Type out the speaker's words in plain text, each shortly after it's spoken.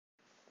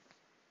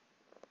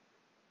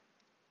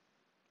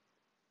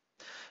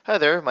Hi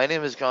there, my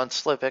name is John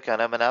Slipik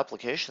and I'm an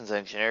applications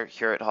engineer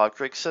here at Hawk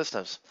Rig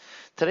Systems.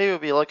 Today we'll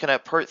be looking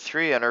at part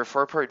 3 in our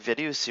 4-part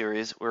video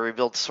series where we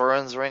build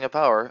Sauron's Ring of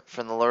Power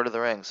from the Lord of the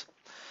Rings.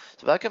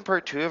 So back in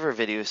part 2 of our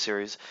video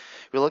series,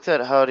 we looked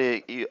at how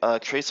to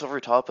trace over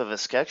top of a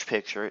sketch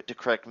picture to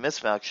correct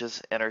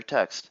mismatches in our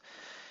text.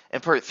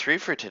 In part 3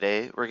 for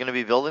today, we're going to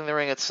be building the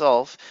ring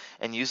itself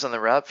and using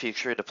the wrap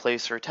feature to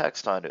place our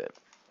text onto it.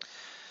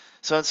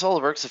 So in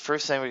SOLIDWORKS, the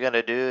first thing we're going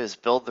to do is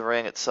build the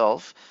ring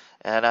itself.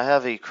 And I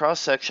have a cross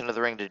section of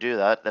the ring to do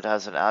that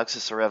has an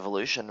axis of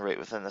revolution right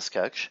within the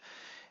sketch.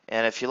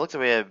 And if you look the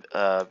way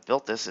I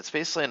built this, it's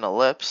basically an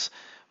ellipse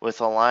with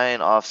a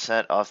line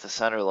offset off the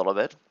center a little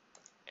bit.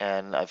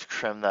 And I've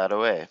trimmed that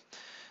away.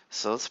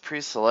 So let's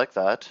pre-select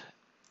that.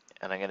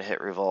 And I'm going to hit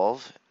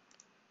revolve,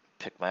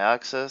 pick my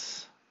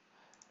axis,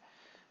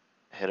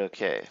 hit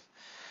OK.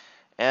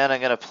 And I'm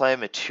going to apply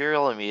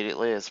material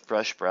immediately as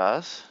brush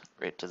brass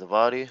right to the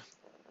body.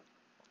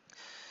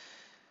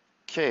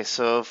 Okay,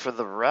 so for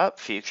the wrap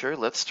feature,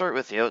 let's start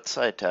with the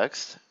outside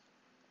text.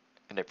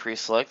 I'm going to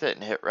pre-select it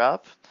and hit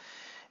wrap.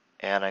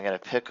 And I'm going to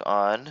pick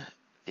on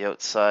the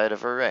outside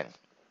of a ring.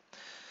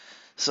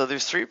 So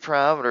there's 3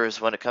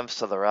 parameters when it comes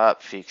to the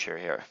wrap feature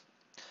here.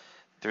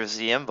 There's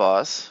the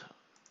emboss,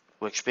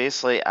 which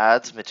basically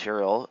adds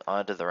material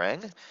onto the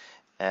ring.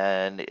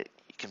 And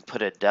you can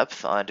put a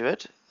depth onto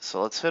it.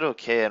 So let's hit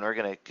OK, and we're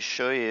going to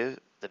show you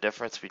the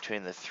difference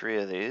between the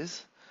 3 of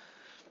these.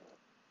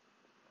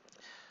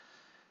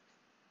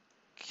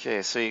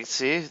 Okay, so you can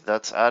see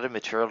that's added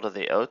material to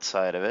the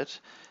outside of it.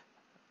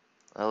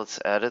 Now let's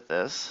edit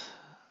this,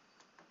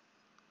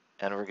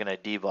 and we're going to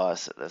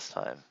deboss it this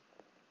time.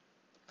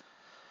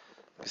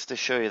 Just to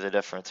show you the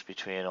difference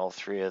between all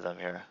 3 of them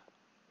here.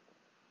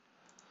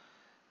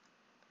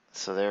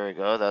 So there we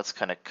go, that's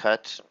kind of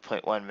cut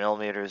 0.1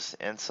 millimeters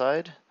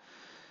inside.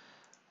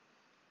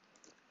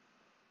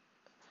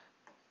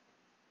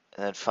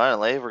 And then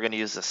finally, we're going to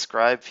use the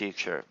Scribe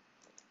feature.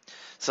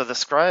 So the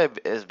Scribe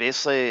is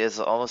basically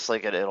almost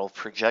like it'll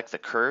project the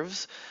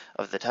curves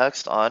of the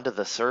text onto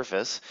the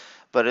surface,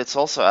 but it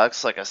also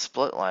acts like a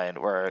split line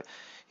where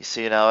you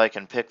see now I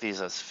can pick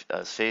these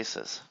as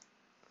faces.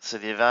 So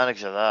the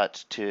advantage of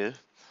that too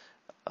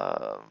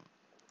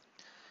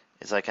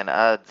is I can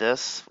add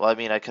this. Well, I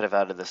mean I could have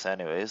added this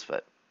anyways,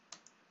 but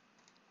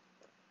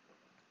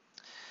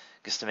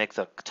just to make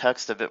the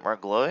text a bit more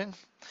glowing.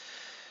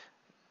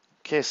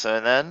 Okay,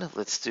 so then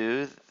let's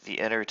do the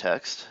inner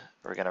text.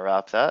 We're going to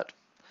wrap that.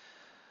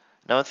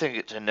 Now, one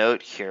thing to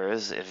note here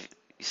is if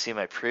you see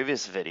my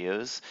previous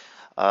videos,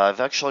 I've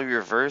actually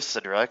reversed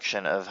the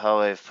direction of how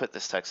I've put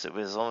this text. It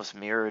was almost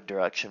mirrored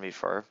direction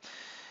before.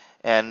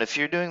 And if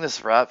you're doing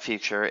this wrap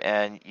feature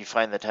and you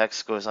find the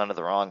text goes onto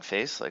the wrong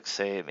face, like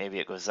say maybe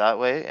it goes that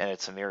way and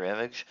it's a mirror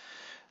image,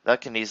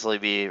 that can easily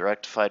be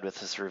rectified with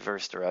this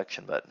reverse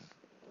direction button.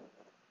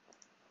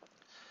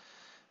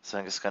 So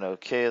I'm just going to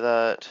OK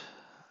that.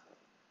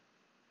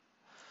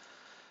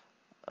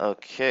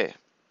 Okay.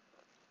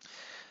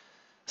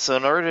 So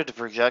in order to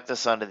project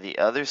this onto the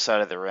other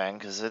side of the ring,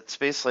 because it's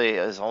basically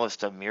is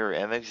almost a mirror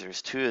image,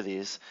 there's 2 of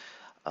these,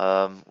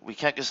 we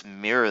can't just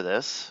mirror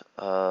this.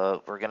 We're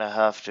going to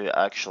have to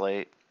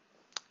actually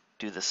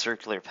do the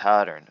circular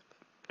pattern.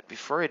 But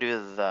before I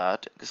do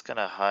that, I'm just going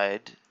to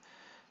hide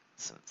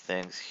some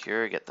things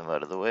here, get them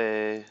out of the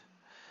way,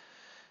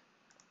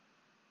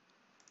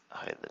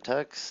 hide the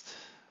text.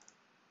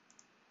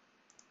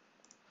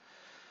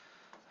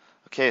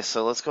 Okay,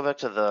 so let's go back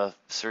to the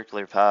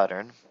circular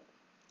pattern.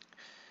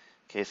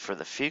 Okay, for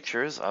the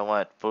features, I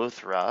want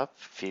both wrap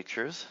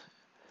features,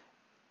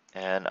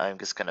 and I'm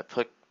just going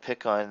to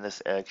pick on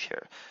this edge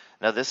here.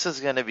 Now this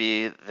is going to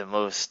be the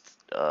most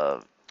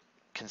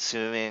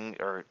consuming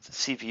or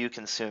CPU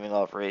consuming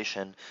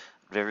operation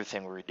of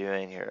everything we're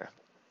doing here.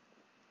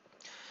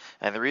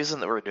 And the reason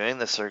that we're doing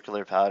the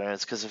circular pattern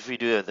is because if we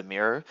do the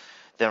mirror,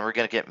 then we're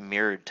going to get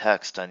mirrored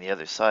text on the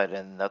other side,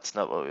 and that's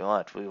not what we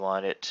want. We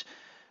want it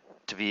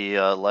to be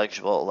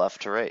legible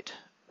left to right.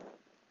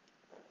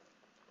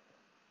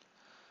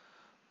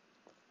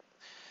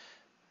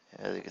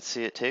 As you can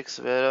see, it takes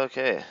a bit.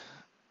 Okay.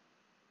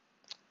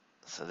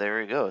 So there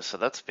we go. So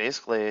that's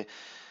basically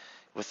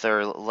with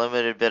our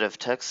limited bit of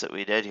text that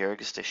we did here,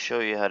 just to show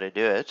you how to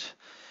do it.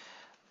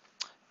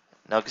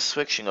 Now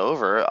switching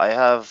over, I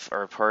have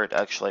our part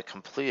actually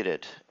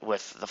completed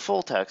with the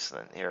full text in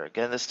here.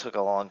 Again, this took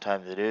a long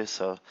time to do,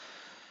 so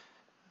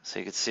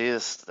you can see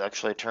this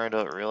actually turned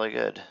out really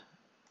good.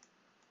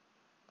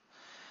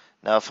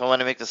 Now if I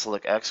want to make this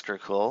look extra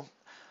cool,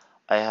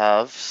 I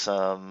have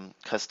some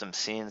custom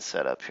scenes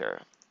set up here,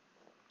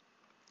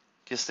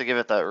 just to give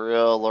it that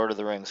real Lord of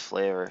the Rings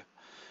flavor.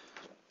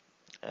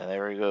 And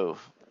there we go.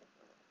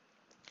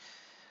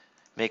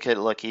 Make it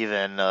look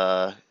even,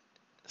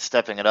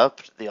 stepping it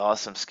up, the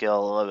awesome scale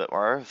a little bit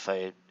more. If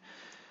I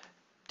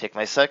take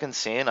my second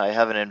scene, I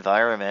have an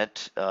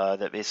environment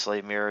that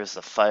basically mirrors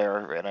the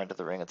fire right onto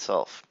the ring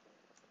itself.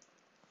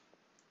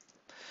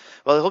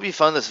 Well, I hope you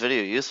found this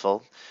video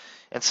useful.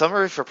 In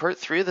summary, for part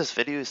 3 of this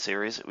video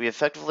series, we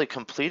effectively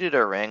completed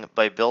our ring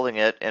by building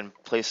it and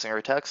placing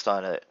our text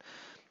on it.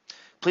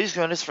 Please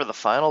join us for the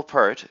final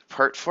part,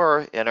 part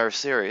 4 in our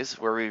series,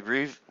 where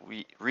we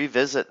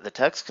revisit the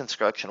text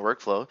construction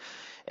workflow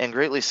and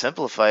greatly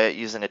simplify it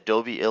using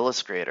Adobe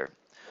Illustrator.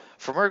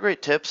 For more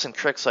great tips and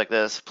tricks like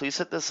this, please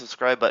hit the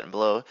subscribe button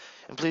below,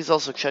 and please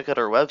also check out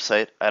our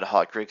website at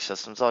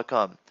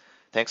hotcreeksystems.com.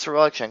 Thanks for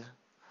watching.